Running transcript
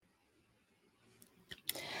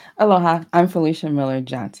Aloha, I'm Felicia Miller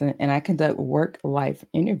Johnson, and I conduct work life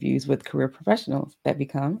interviews with career professionals that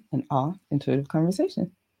become an all intuitive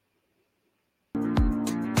conversation.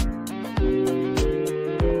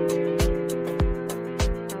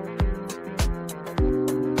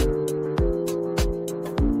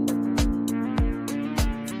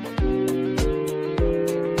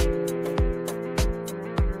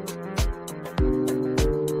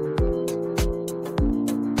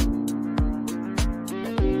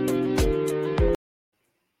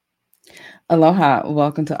 Aloha,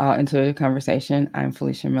 welcome to All Intuitive Conversation. I'm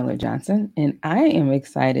Felicia Miller Johnson, and I am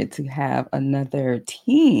excited to have another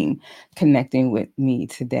team connecting with me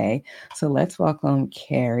today. So let's welcome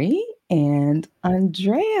Carrie and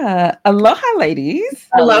Andrea. Aloha, ladies.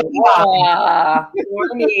 Aloha. Aloha. Good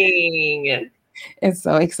morning. And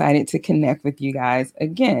so excited to connect with you guys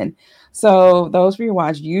again. So, those for you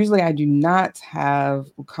watch, usually I do not have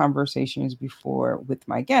conversations before with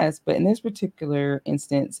my guests, but in this particular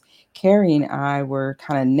instance, Carrie and I were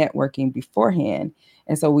kind of networking beforehand.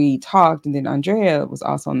 And so we talked, and then Andrea was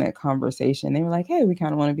also in that conversation. They were like, hey, we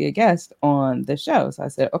kind of want to be a guest on the show. So I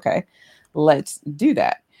said, okay, let's do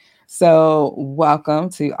that. So, welcome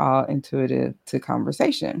to All Intuitive to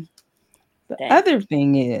Conversation. The Thanks. other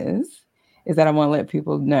thing is that I want to let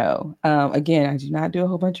people know. Again, I do not do a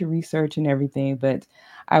whole bunch of research and everything, but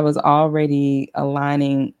I was already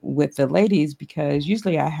aligning with the ladies because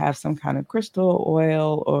usually I have some kind of crystal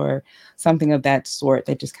oil or something of that sort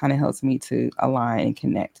that just kind of helps me to align and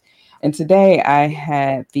connect. And today I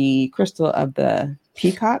had the crystal of the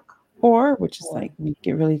peacock ore, which is like make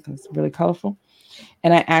it really, it's really colorful.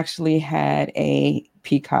 And I actually had a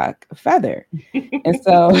peacock feather. And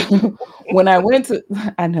so when I went to,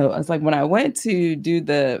 I know, it's like when I went to do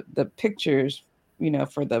the pictures,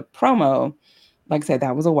 for the promo, like I said,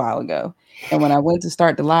 that was a while ago. And when I went to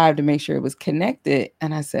start the live to make sure it was connected,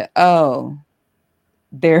 and I said, oh,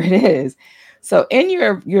 there it is. So in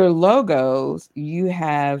your logos, you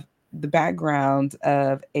have the background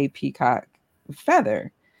of a peacock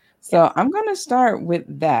feather. So I'm gonna start with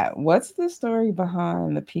that. What's the story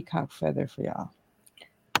behind the peacock feather for y'all?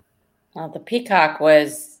 Well, the peacock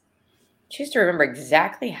was, choose to remember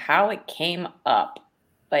exactly how it came up,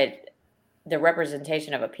 but the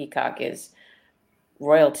representation of a peacock is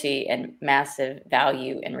royalty and massive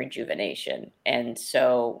value and rejuvenation. And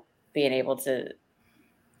so being able to,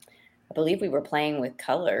 I believe we were playing with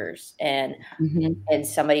colors Mm-hmm. and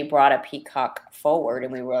somebody brought a peacock forward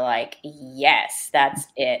and we were like, yes, that's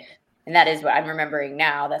it. And that is what I'm remembering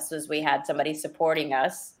now. This was, we had somebody supporting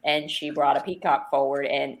us and she brought a peacock forward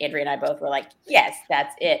and Andrea and I both were like, yes,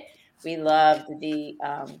 that's it. We loved the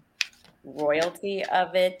royalty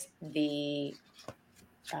of it, the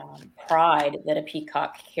pride that a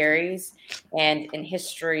peacock carries, and in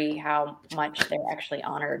history, how much they're actually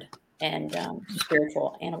honored and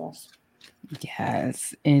spiritual animals.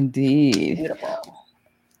 Yes, indeed. Beautiful.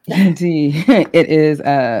 Indeed. It is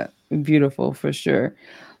beautiful for sure.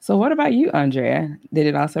 So what about you, Andrea? Did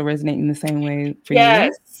it also resonate in the same way for you?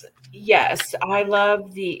 Yes, yes. I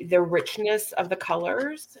love the richness of the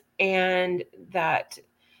colors and that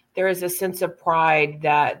there is a sense of pride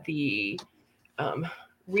that the um,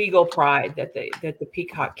 regal pride that the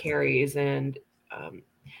peacock carries. And um,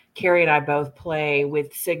 Carrie and I both play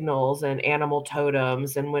with signals and animal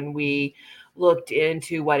totems. And when we looked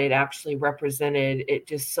into what it actually represented, it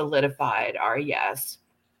just solidified our yes.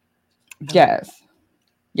 Um, Yes.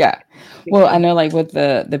 Yeah. Well, I because know like with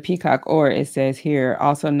the peacock ore, it says here,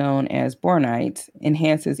 also known as bornite,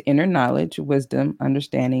 enhances inner knowledge, wisdom,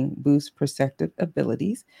 understanding, boosts perceptive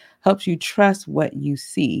abilities, helps you trust what you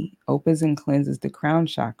see, opens and cleanses the crown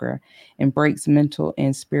chakra, and breaks mental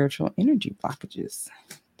and spiritual energy blockages.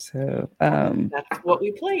 So, that's what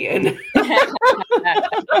we play in.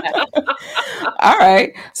 all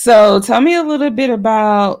right. So tell me a little bit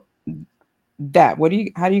about that.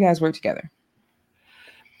 How do you guys work together?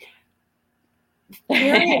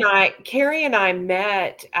 Carrie and I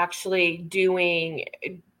met actually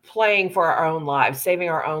playing for our own lives, saving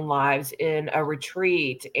our own lives in a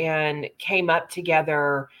retreat, and came up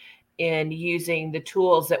together in using the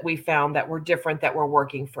tools that we found that were different, that were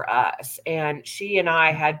working for us. And she and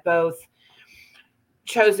I had both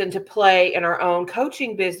chosen to play in our own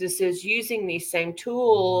coaching businesses using these same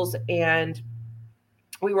tools. And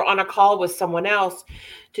we were on a call with someone else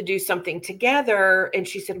to do something together. And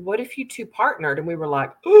she said, what if you two partnered? And we were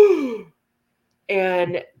like, ooh.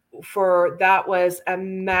 And for that was a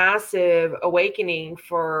massive awakening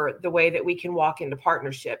for the way that we can walk into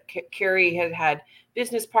partnership. Carrie had had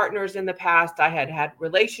business partners in the past. I had had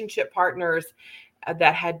relationship partners.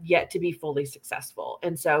 that had yet to be fully successful.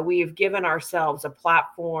 And so we have given ourselves a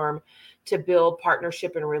platform to build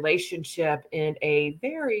partnership and relationship in a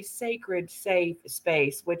very sacred, safe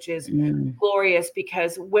space, which is glorious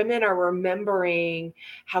because women are remembering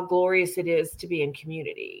how glorious it is to be in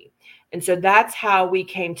community. And so that's how we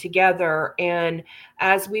came together. And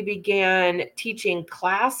as we began teaching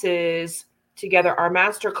classes together, our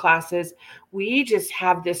master classes, we just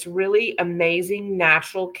have this really amazing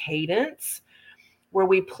natural cadence where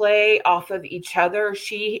we play off of each other.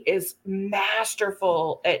 She is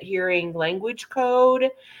masterful at hearing language code,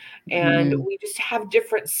 and we just have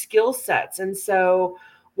different skill sets. And so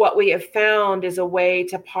what we have found is a way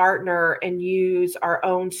to partner and use our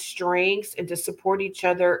own strengths and to support each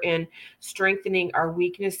other in strengthening our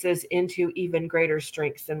weaknesses into even greater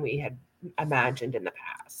strengths than we had imagined in the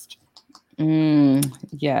past.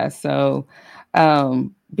 Yeah. So,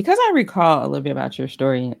 because I recall a little bit about your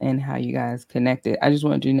story and how you guys connected, I just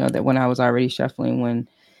wanted you to know that when I was already shuffling, when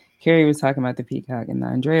Carrie was talking about the peacock and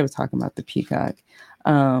Andrea was talking about the peacock,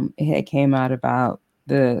 it had came out about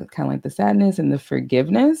the kind of like the sadness and the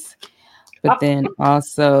forgiveness, but then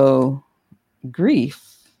also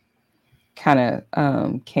grief kind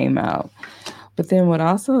of came out. But then what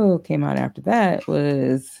also came out after that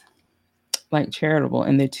was like charitable,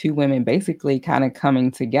 and the two women basically kind of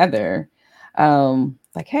coming together,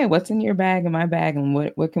 like, hey, what's in your bag and my bag, and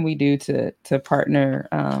what can we do to partner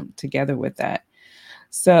together with that?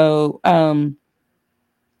 So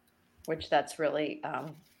which that's really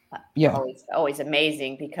yeah, always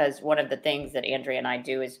amazing, because one of the things that Andrea and I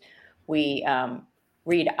do is we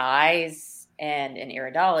read eyes and in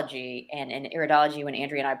iridology. And in iridology, when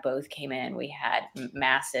Andrea and I both came in, we had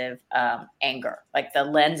massive anger. Like the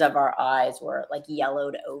lens of our eyes were like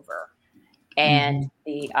yellowed over. And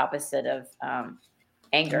the opposite of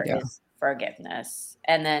anger is forgiveness.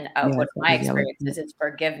 And then what my experience is, it's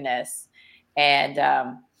forgiveness and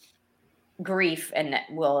grief, and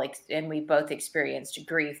we both experienced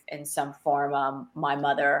grief in some form. My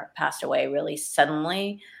mother passed away really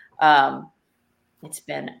suddenly. It's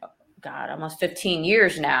been almost 15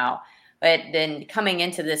 years now. But then coming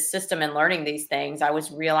into this system and learning these things, I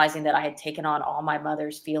was realizing that I had taken on all my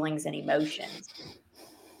mother's feelings and emotions.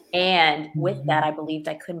 And with that, I believed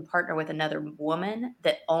I couldn't partner with another woman,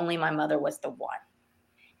 that only my mother was the one.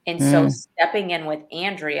 And so stepping in with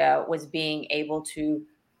Andrea was being able to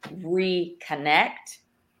reconnect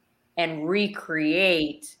and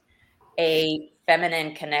recreate a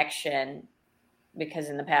feminine connection, because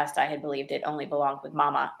in the past I had believed it only belonged with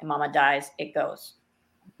mama, and mama dies, it goes.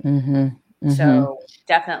 So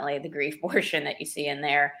definitely the grief portion that you see in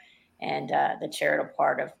there, and the charitable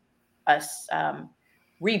part of us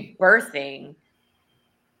rebirthing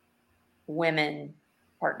women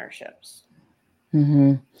partnerships.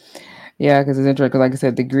 Yeah, because it's interesting. Because like I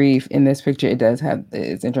said, the grief in this picture,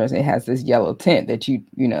 it's interesting. It has this yellow tint that you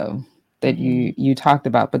know that you talked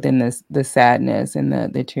about, but then the sadness and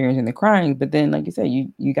the tears and the crying. But then, like you said,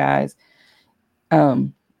 you guys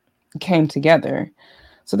came together.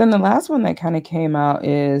 So then the last one that kind of came out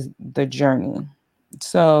is the journey.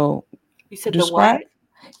 So you said the what?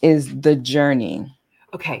 Is the journey.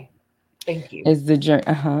 Okay. Thank you. Is the journey.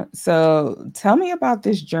 So tell me about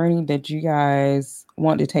this journey that you guys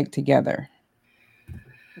want to take together.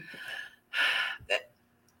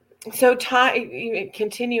 So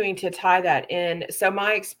continuing to tie that in. So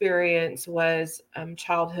my experience was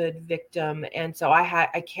childhood victim. And so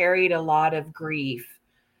I carried a lot of grief,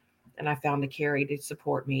 and I found a Carrie to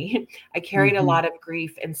support me. I carried a lot of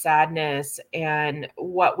grief and sadness. And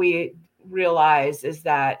what we realize is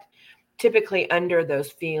that typically under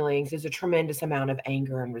those feelings is a tremendous amount of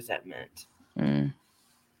anger and resentment.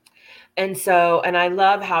 And so, and I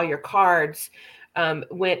love how your cards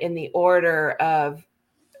went in the order of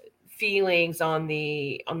feelings on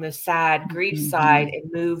the sad grief side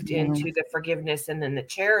and moved into the forgiveness and then the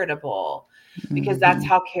charitable, because that's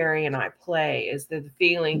how Carrie and I play, is the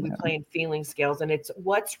feeling. We play in feeling scales, and it's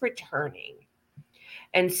what's returning.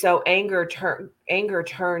 And so anger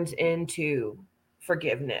turns into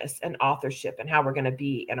forgiveness and authorship and how we're going to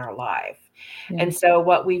be in our life. And so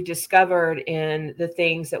what we've discovered in the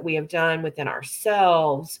things that we have done within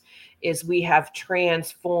ourselves is we have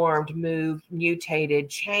transformed, moved, mutated,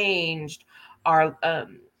 changed our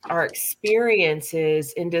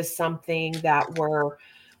experiences into something that were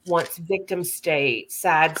once victim state,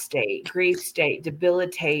 sad state, grief state,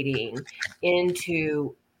 debilitating,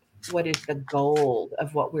 into what is the goal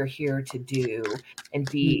of what we're here to do and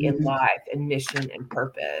be in life, and mission and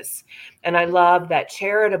purpose. And I love that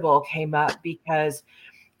charitable came up because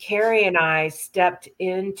Carrie and I stepped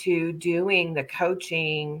into doing the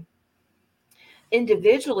coaching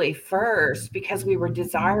individually first because we were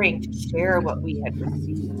desiring to share what we had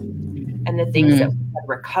received and the things that we had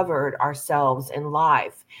recovered ourselves in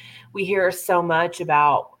life. We hear so much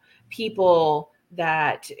about people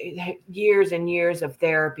that years and years of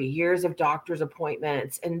therapy, years of doctor's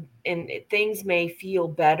appointments, and things may feel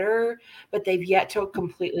better, but they've yet to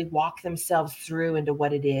completely walk themselves through into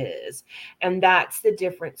what it is. And that's the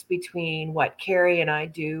difference between what Carrie and I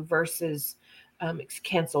do versus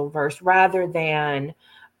cancel verse, rather than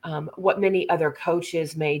what many other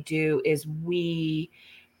coaches may do is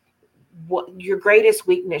what your greatest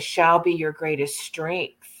weakness shall be your greatest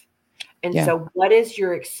strength. And so what does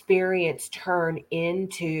your experience turn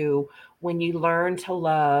into when you learn to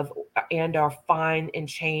love and or find and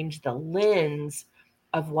change the lens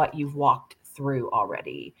of what you've walked through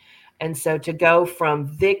already? And so to go from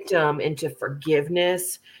victim into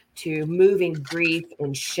forgiveness, to moving grief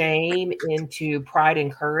and shame into pride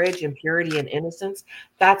and courage and purity and innocence,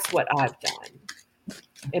 that's what I've done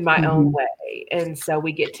in my own way. And so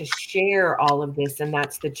we get to share all of this, and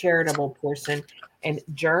that's the charitable portion. And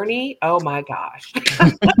journey, oh my gosh.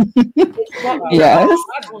 Yes.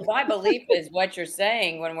 My belief is what you're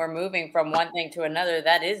saying when we're moving from one thing to another,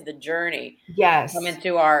 that is the journey. Yes.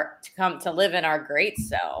 To live in our great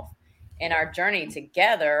self. And our journey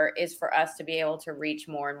together is for us to be able to reach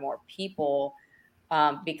more and more people.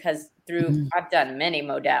 Because I've done many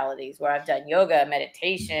modalities where I've done yoga,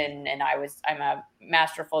 meditation, and I'm a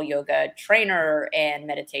masterful yoga trainer and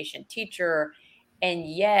meditation teacher. And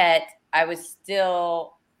yet I was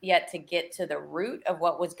still yet to get to the root of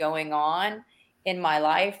what was going on in my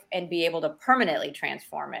life and be able to permanently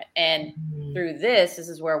transform it. And through this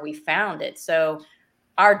is where we found it. So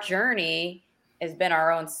our journey has been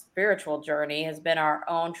our own spiritual journey, has been our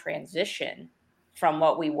own transition from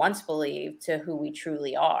what we once believed to who we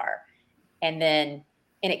truly are. And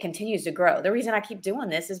it continues to grow. The reason I keep doing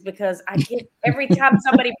this is because I get every time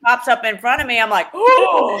somebody pops up in front of me, I'm like,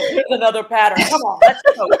 oh, here's another pattern. Come on, let's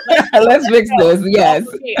go. Let's fix this. Yes.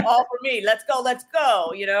 All for me. Let's go.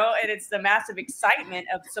 And it's the massive excitement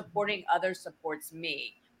of supporting others supports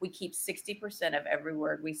me. We keep 60% of every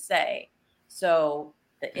word we say. So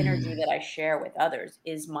the energy that I share with others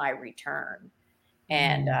is my return.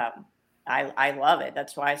 And I love it.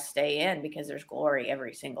 That's why I stay in, because there's glory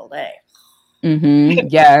every single day.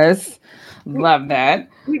 Yes. Love that.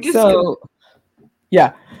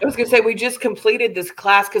 Yeah. I was going to say, we just completed this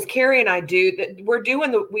class because Carrie and I do that. We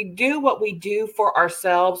do what we do for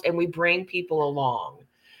ourselves, and we bring people along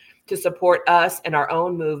to support us and our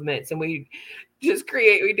own movements. And we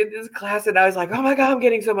did this class, and I was like, oh my God, I'm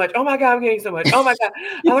getting so much. Oh my God, I'm getting so much. Oh my God,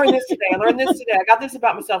 I learned this today. I got this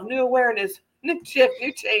about myself. New awareness, new shift,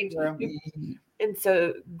 new change. And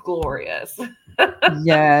so glorious.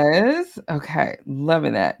 Yes. Okay.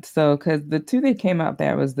 Loving that. So, because the two that came out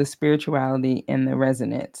there was the spirituality and the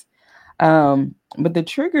resonance. But the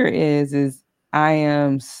trigger is I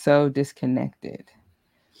am so disconnected.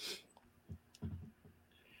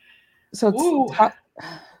 So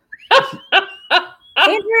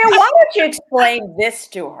Andrea, why don't you explain this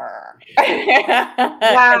to her?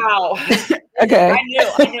 Wow. Okay. I knew.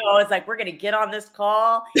 I was like, we're going to get on this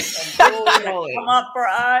call and come up for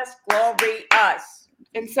us. Glory us.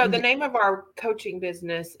 And so the name of our coaching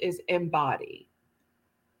business is Embody,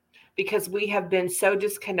 because we have been so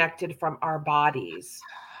disconnected from our bodies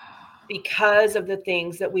because of the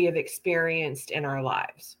things that we have experienced in our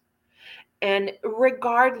lives. And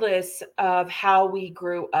regardless of how we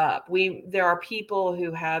grew up, there are people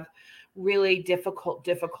who have really difficult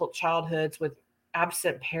childhoods with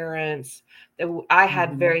absent parents. I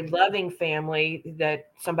had very loving family that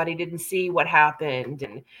somebody didn't see what happened,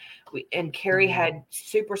 and Carrie had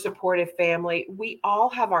super supportive family. We all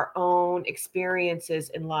have our own experiences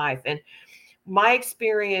in life, and my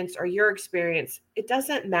experience or your experience, it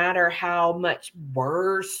doesn't matter how much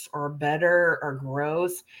worse or better or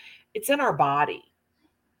gross. It's in our body,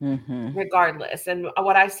 regardless. And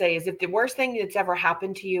what I say is, if the worst thing that's ever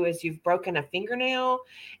happened to you is you've broken a fingernail,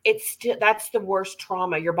 that's the worst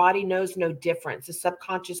trauma. Your body knows no difference. The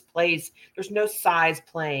subconscious plays. There's no size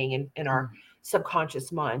playing in our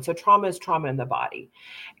subconscious mind. So trauma is trauma in the body.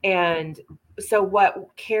 And so what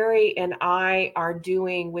Carrie and I are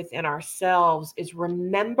doing within ourselves is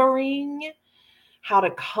remembering how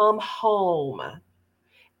to come home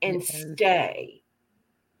and stay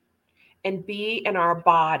and be in our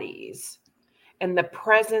bodies, and the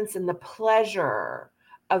presence and the pleasure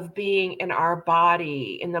of being in our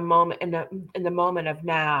body in the moment, in the moment of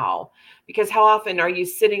now. Because how often are you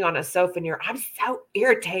sitting on a sofa and I'm so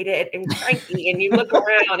irritated and cranky, and you look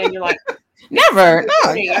around and you're like, never. No,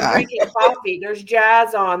 I'm drinking coffee. There's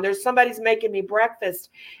jazz on. There's somebody's making me breakfast.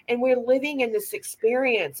 And we're living in this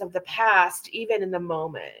experience of the past, even in the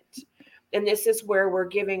moment. And this is where we're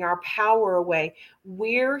giving our power away.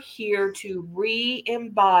 We're here to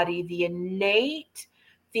re-embody the innate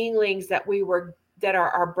feelings that are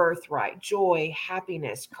our birthright: joy,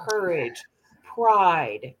 happiness, courage,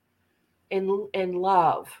 pride, and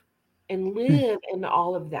love, and live in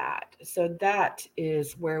all of that. So that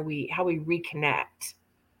is how we reconnect.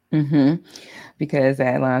 Mm-hmm. Because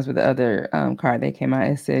that aligns with the other card that came out.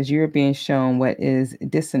 It says you're being shown what is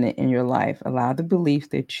dissonant in your life. Allow the beliefs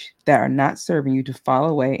that are not serving you to fall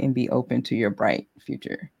away and be open to your bright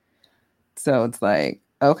future. So it's like,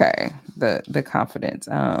 okay, the confidence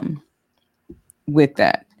with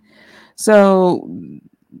that. So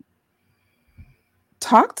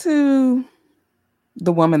talk to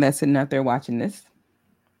the woman that's sitting out there watching this.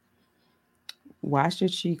 Why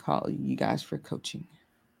should she call you guys for coaching?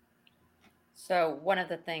 So one of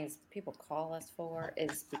the things people call us for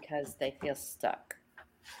is because they feel stuck.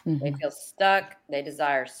 Mm-hmm. They feel stuck. They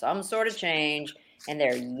desire some sort of change, and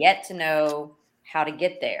they're yet to know how to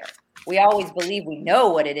get there. We always believe we know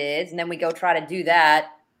what it is, and then we go try to do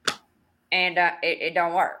that, and it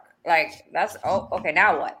don't work. Like, that's, oh, okay,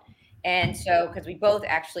 now what? And so, because we both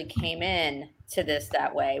actually came in to this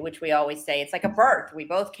that way, which we always say it's like a birth. We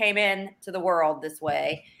both came in to the world this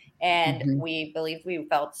way, and we believed we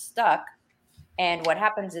felt stuck. And what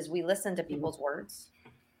happens is we listen to people's words.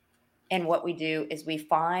 And what we do is we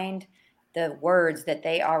find the words that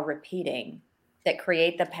they are repeating that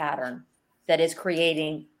create the pattern that is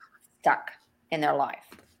creating stuck in their life.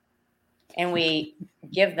 And we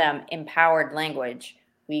give them empowered language.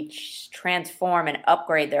 We transform and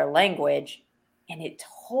upgrade their language, and it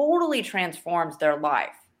totally transforms their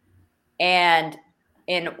life. And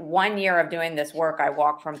in 1 year of doing this work, I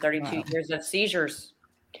walked from 32 years of seizures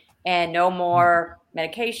and no more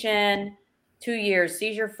medication, 2 years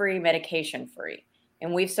seizure-free, medication-free.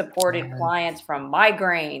 And we've supported clients from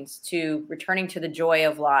migraines to returning to the joy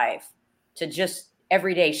of life, to just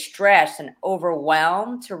everyday stress and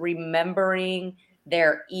overwhelm, to remembering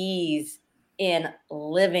their ease in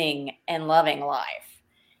living and loving life.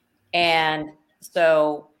 And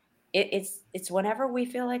so it's whenever we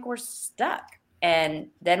feel like we're stuck, and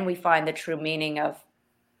then we find the true meaning of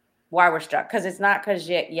why we're stuck. Because it's not because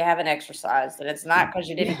you haven't exercised, and it's not because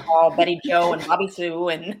you didn't call Betty Joe and Bobby Sue,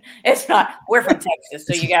 and it's not. We're from Texas,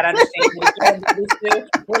 so you got to understand. Betty Joe and Bobby Sue,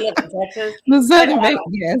 we live in Texas.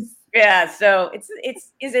 Yes. Yeah. So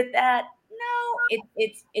is it that? No,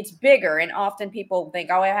 it's bigger, and often people think,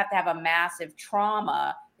 oh, I have to have a massive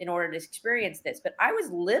trauma in order to experience this. But I was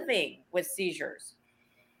living with seizures,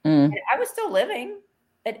 and I was still living.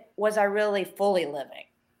 But was I really fully living?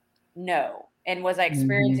 No. And was I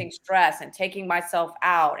experiencing stress and taking myself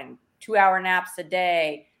out and 2-hour naps a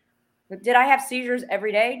day? Did I have seizures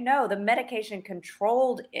every day? No, the medication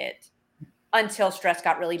controlled it until stress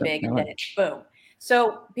got really big, and then it boom.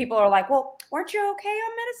 So people are like, well, weren't you okay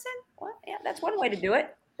on medicine? Well, yeah, that's one way to do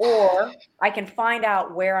it. Or I can find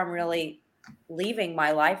out where I'm really leaving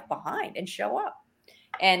my life behind and show up.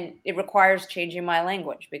 And it requires changing my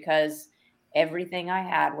language, because everything I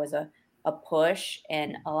had was a push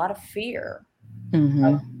and a lot of fear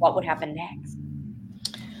of what would happen next.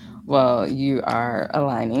 Well, you are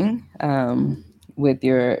aligning with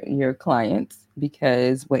your clients,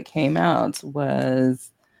 because what came out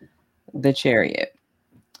was the Chariot.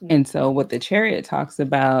 And so what the Chariot talks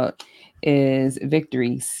about is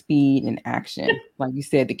victory, speed, and action. Like you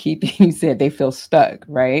said, you said they feel stuck,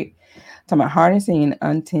 right? Talking about harnessing and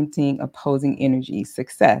untinting opposing energy,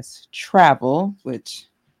 success, travel, which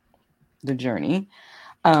the journey,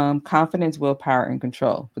 confidence, willpower, and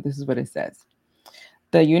control. But this is what it says.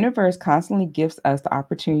 The universe constantly gives us the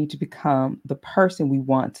opportunity to become the person we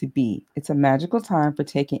want to be. It's a magical time for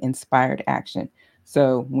taking inspired action.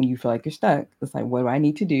 So when you feel like you're stuck, it's like, what do I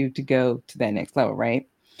need to do to go to that next level, right?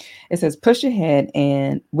 It says, push ahead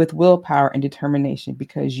and with willpower and determination,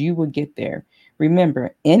 because you will get there.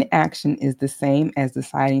 Remember, inaction is the same as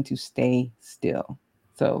deciding to stay still.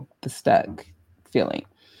 So the stuck feeling.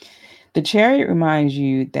 The Chariot reminds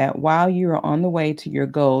you that while you are on the way to your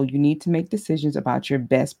goal, you need to make decisions about your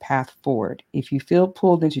best path forward. If you feel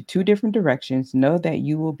pulled into two different directions, know that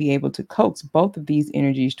you will be able to coax both of these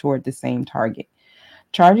energies toward the same target.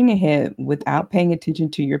 Charging ahead without paying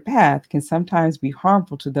attention to your path can sometimes be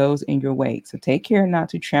harmful to those in your wake. So take care not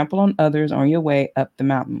to trample on others on your way up the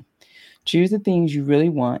mountain. Choose the things you really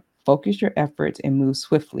want, focus your efforts, and move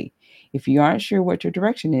swiftly. If you aren't sure what your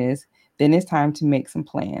direction is, then it's time to make some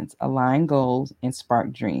plans, align goals, and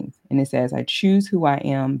spark dreams. And it says, I choose who I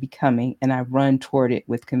am becoming, and I run toward it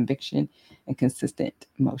with conviction and consistent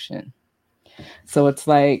motion. So it's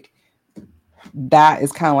like, that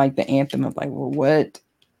is kind of like the anthem of like, well, what,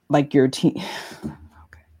 like your team.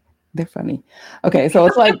 Okay. They're funny. Okay. So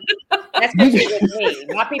it's like, That's because you're with me.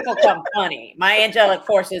 My people come funny. My angelic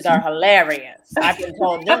forces are hilarious. I've been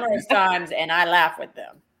told numerous times, and I laugh with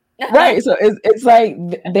them. right. So it's like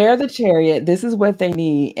they're the chariot. This is what they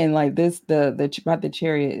need, and like this, about the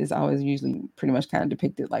chariot is always usually pretty much kind of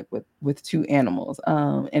depicted like with two animals.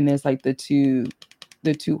 And there's like the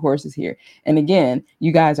two horses here, and again,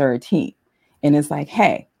 you guys are a team, and it's like,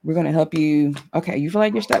 hey, we're gonna help you. Okay, you feel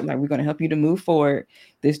like you're stuck. Like we're gonna help you to move forward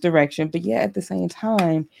this direction, but yeah, at the same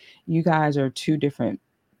time, you guys are two different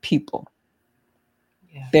people.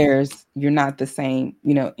 Yeah. You're not the same,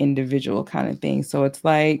 individual kind of thing. So it's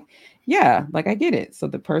like, yeah, like I get it. So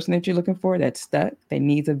the person that you're looking for that's stuck, that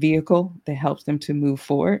needs a vehicle that helps them to move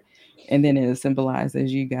forward. And then it is symbolized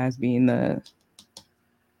as you guys being the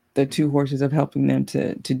two horses of helping them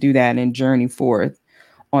to do that and journey forth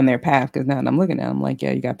on their path. Because now I'm looking at them like,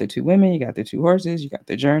 yeah, you got the two women, you got the two horses, you got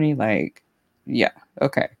the journey. Like, yeah,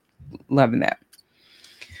 okay. Loving that.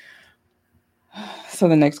 So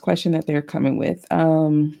the next question that they're coming with,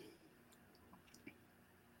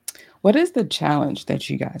 what is the challenge that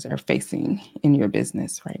you guys are facing in your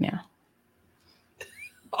business right now?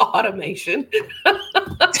 Automation.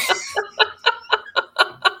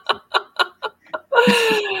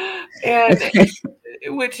 And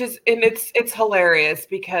it's hilarious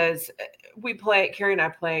because Carrie and I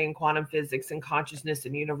play in quantum physics and consciousness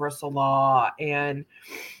and universal law. And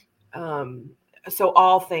so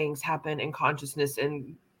all things happen in consciousness,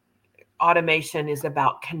 and automation is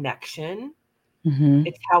about connection. Mm-hmm.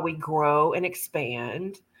 It's how we grow and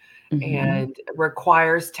expand, mm-hmm. and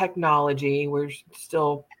requires technology.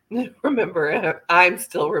 I'm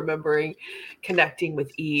still remembering connecting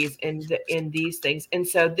with ease in these things. And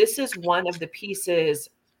so this is one of the pieces,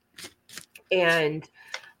 and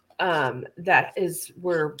that is,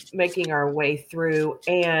 we're making our way through,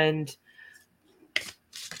 and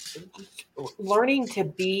learning to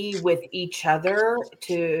be with each other.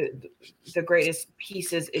 To the greatest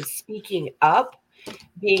pieces is speaking up,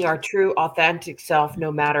 being our true authentic self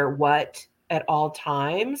no matter what at all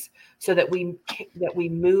times, so that we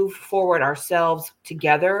move forward ourselves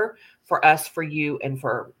together, for us, for you, and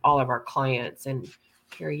for all of our clients. And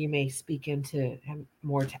Carrie, you may speak into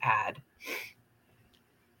more to add.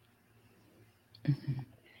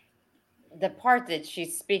 The part that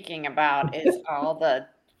she's speaking about is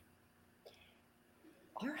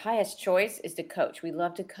our highest choice is to coach. We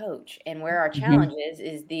love to coach. And where our challenge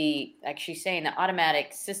is like she's saying, the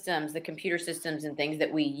automatic systems, the computer systems and things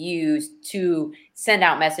that we use to send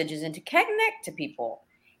out messages and to connect to people.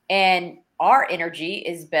 And our energy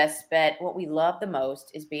is best spent. What we love the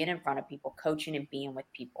most is being in front of people, coaching and being with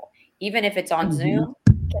people. Even if it's on Zoom,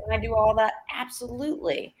 can I do all that?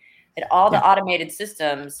 Absolutely. And all the automated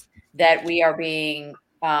systems that we are being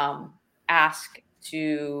asked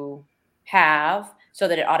to have, so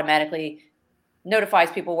that it automatically notifies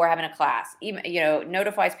people we're having a class, even,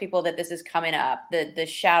 notifies people that this is coming up, the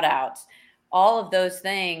shout outs, all of those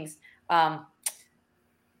things.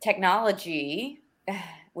 Technology,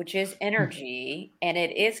 which is energy, and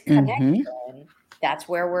it is connection. That's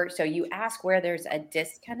where so you ask where there's a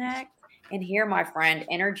disconnect, and here, my friend,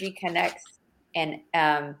 energy connects. And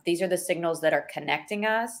these are the signals that are connecting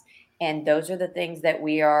us. And those are the things that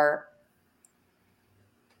we're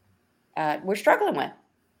struggling with.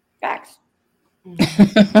 Facts.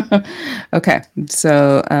 Okay.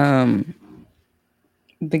 So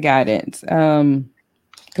the guidance, because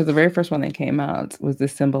the very first one that came out was the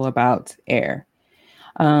symbol about air.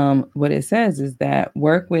 What it says is that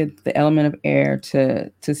work with the element of air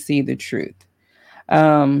to see the truth.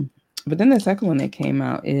 But then the second one that came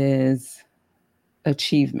out is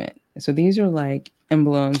achievement. So these are like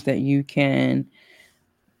emblems that you can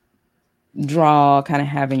draw, kind of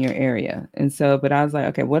have in your area. And so, but I was like,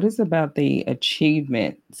 okay, what is about the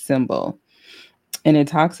achievement symbol? And it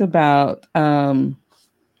talks about how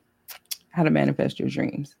to manifest your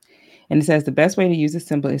dreams. And it says the best way to use the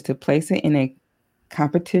symbol is to place it in a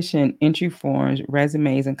competition entry forms,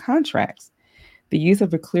 resumes, and contracts. The use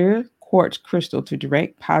of a clear quartz crystal to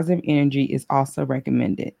direct positive energy is also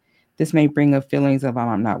recommended. This may bring up feelings of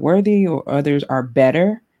I'm not worthy, or others are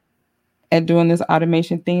better at doing this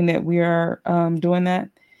automation thing that we are doing that.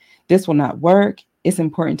 This will not work. It's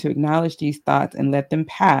important to acknowledge these thoughts and let them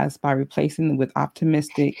pass by replacing them with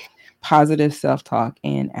optimistic positive self-talk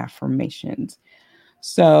and affirmations.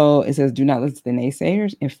 So it says, do not listen to the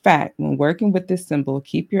naysayers. In fact, when working with this symbol,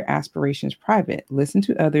 keep your aspirations private. Listen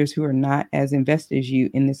to others who are not as invested as you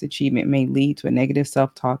in this achievement may lead to a negative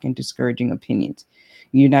self-talk and discouraging opinions.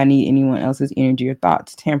 You do not need anyone else's energy or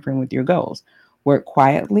thoughts tampering with your goals. Work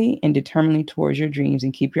quietly and determinedly towards your dreams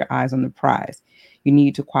and keep your eyes on the prize. You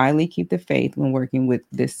need to quietly keep the faith when working with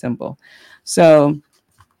this symbol. So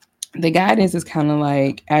the guidance is kind of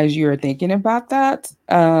like, as you're thinking about that,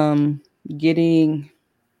 getting,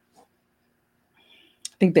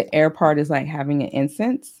 I think the air part is like having an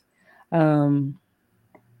incense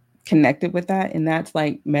connected with that. And that's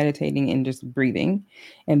like meditating and just breathing.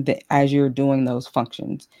 And as you're doing those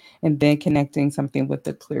functions, and then connecting something with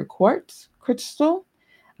the clear quartz crystal.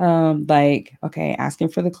 Like, okay, asking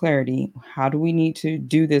for the clarity. How do we need to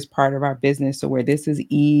do this part of our business so where this is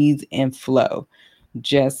ease and flow?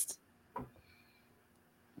 Just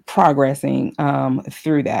progressing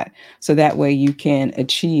through that, so that way you can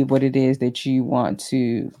achieve what it is that you want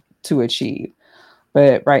to achieve.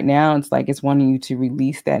 But right now it's like it's wanting you to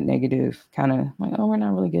release that negative kind of like, oh, we're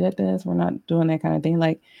not really good at this, we're not doing that kind of thing.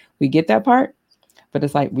 Like, we get that part, but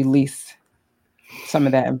it's like release some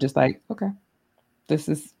of that. I'm just like, okay, this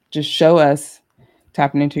is just show us,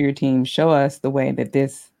 tapping into your team, show us the way that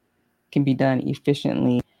this can be done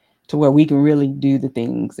efficiently to where we can really do the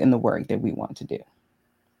things and the work that we want to do.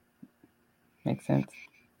 Make sense?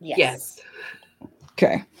 Yes.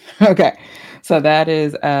 Okay. Okay. So that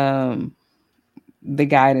is the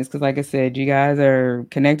guidance, because like I said, you guys are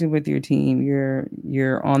connected with your team.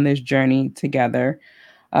 You're on this journey together.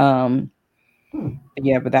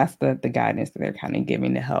 Yeah, but that's the guidance that they're kind of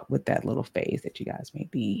giving to help with that little phase that you guys may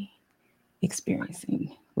be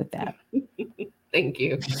experiencing with that. Thank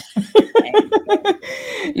you.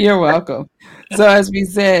 You're welcome. So as we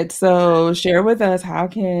said, so share with us, how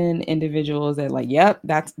can individuals that like, yep,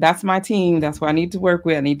 that's my team, that's what I need to work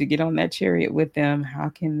with, I need to get on that chariot with them, how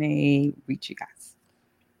can they reach you guys?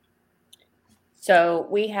 So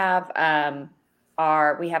we have a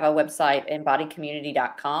website,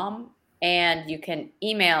 embodiedcommunity.com, and you can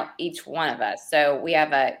email each one of us. So we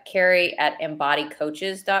have a Carrie at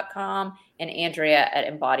embodiedcoaches.com and Andrea at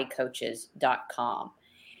embodiedcoaches.com.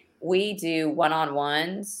 We do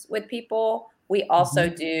one-on-ones with people. We also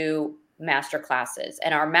do master classes,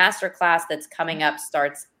 and our master class that's coming up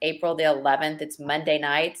starts April the 11th. It's Monday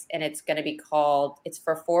nights, and it's going to be called, it's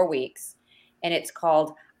for 4 weeks, and it's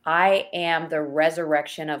called I Am the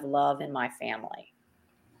Resurrection of Love in My Family.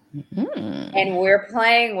 And we're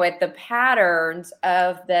playing with the patterns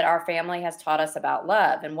of that our family has taught us about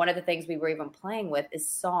love. And one of the things we were even playing with is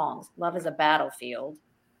songs. Love is a battlefield.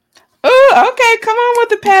 Oh, okay. Come on with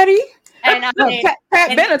the Patty. And I mean, Pat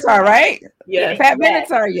Benatar, right? Yes. Pat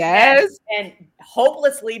Benatar, yes. And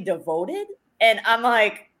hopelessly devoted. And I'm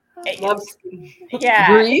like, Loves, Grease,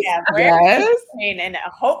 yes. And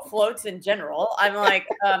hope floats in general. I'm like,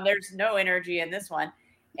 there's no energy in this one.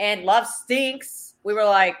 And love stinks. We were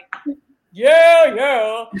like,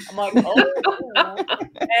 yeah. I'm like, oh.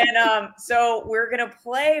 And so we're gonna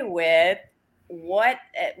play with what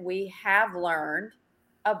we have learned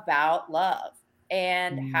about love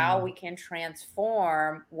and how we can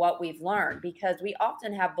transform what we've learned, because we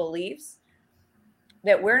often have beliefs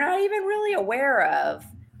that we're not even really aware of,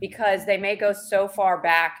 because they may go so far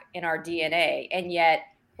back in our DNA. And yet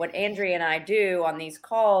what Andrea and I do on these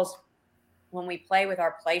calls, when we play with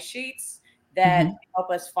our play sheets that help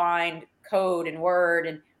us find code and word,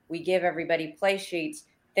 and we give everybody play sheets,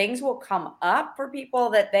 things will come up for people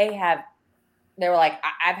that they were like,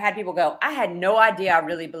 I've had people go, I had no idea I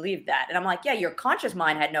really believed that. And I'm like, yeah, your conscious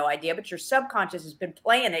mind had no idea, but your subconscious has been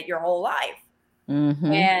playing it your whole life.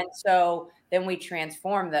 And so then we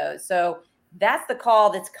transform those. So that's the call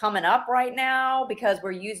that's coming up right now, because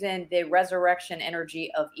we're using the resurrection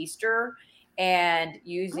energy of Easter and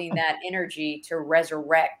using that energy to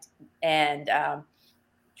resurrect and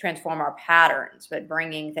transform our patterns, but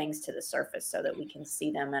bringing things to the surface so that we can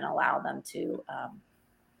see them and allow them to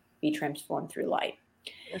be transformed through light.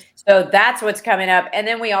 So that's what's coming up. And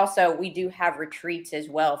then we do have retreats as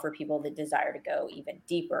well for people that desire to go even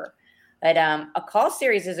deeper. But a call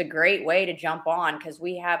series is a great way to jump on, because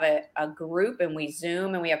we have a group and we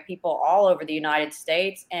Zoom and we have people all over the United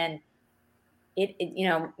States. And it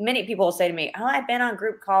many people will say to me, oh, I've been on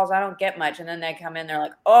group calls, I don't get much. And then they come in, they're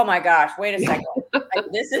like, oh my gosh, wait a second. Like,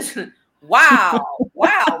 this is wow,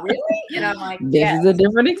 really? And I'm like, this is a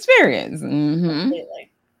different experience.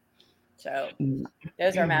 Completely. So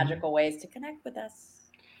those are magical ways to connect with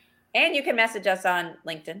us. And you can message us on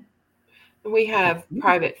LinkedIn. We have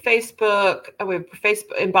private Facebook. We have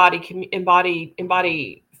Facebook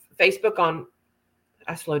embody Facebook on,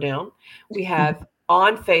 I slow down. We have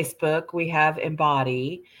on Facebook, we have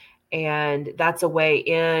Embody, and that's a way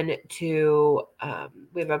in to,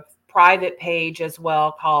 we have a private page as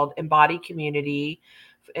well called Embody Community.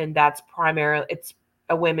 And that's primarily, it's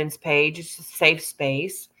a women's page. It's a safe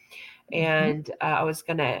space. And I was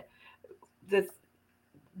going to,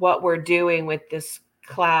 what we're doing with this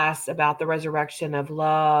class about the resurrection of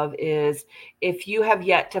love is, if you have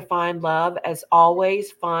yet to find love as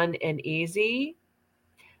always fun and easy,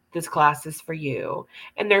 this class is for you.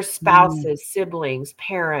 And there's spouses, siblings,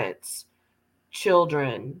 parents,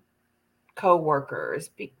 children, co-workers,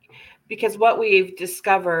 because what we've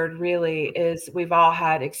discovered really is we've all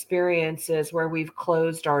had experiences where we've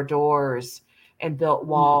closed our doors and built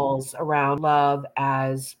walls around love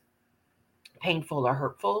as painful or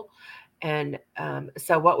hurtful. And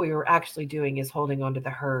so what we were actually doing is holding on to the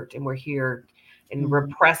hurt, and we're here and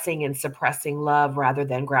repressing and suppressing love rather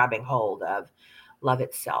than grabbing hold of love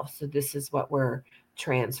itself. So this is what we're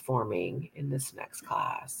transforming in this next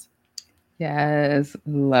class. Yes,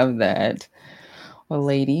 love that. Well,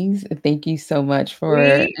 ladies, thank you so much for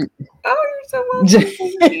you're so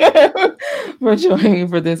welcome. for joining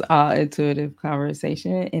for this all intuitive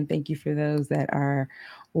conversation. And thank you for those that are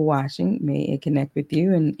watching. May it connect with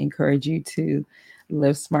you and encourage you to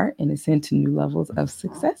live smart and ascend to new levels of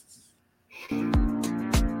success.